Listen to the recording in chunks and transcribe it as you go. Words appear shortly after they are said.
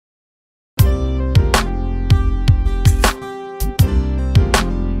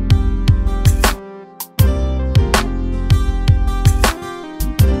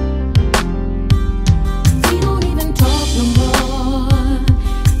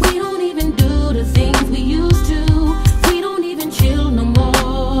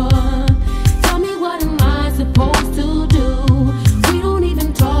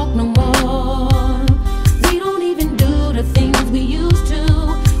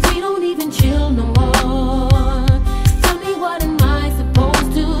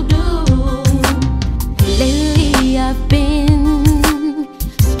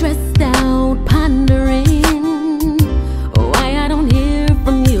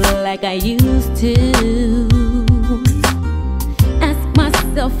like I used to. Ask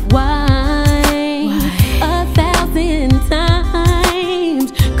myself why 1,000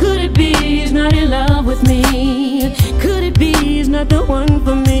 times. Could it be he's not in love with me? Could it be he's not the one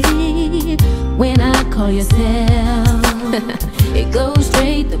for me? When I call your cell, it goes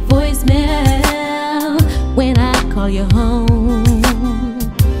straight to voicemail. When I call you home,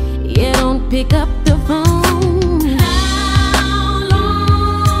 you don't pick up the phone.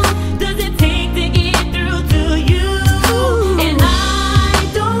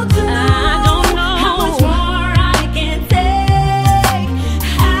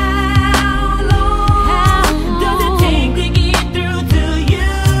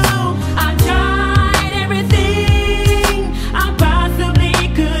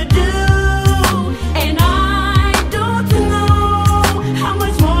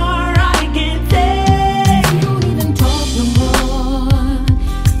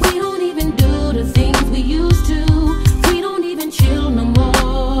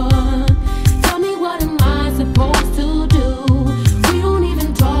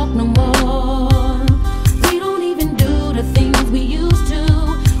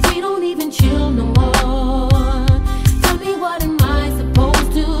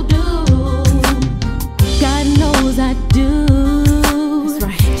 I do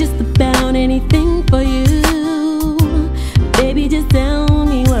just about anything for you. Baby, just tell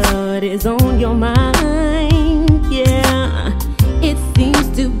me what is on your mind.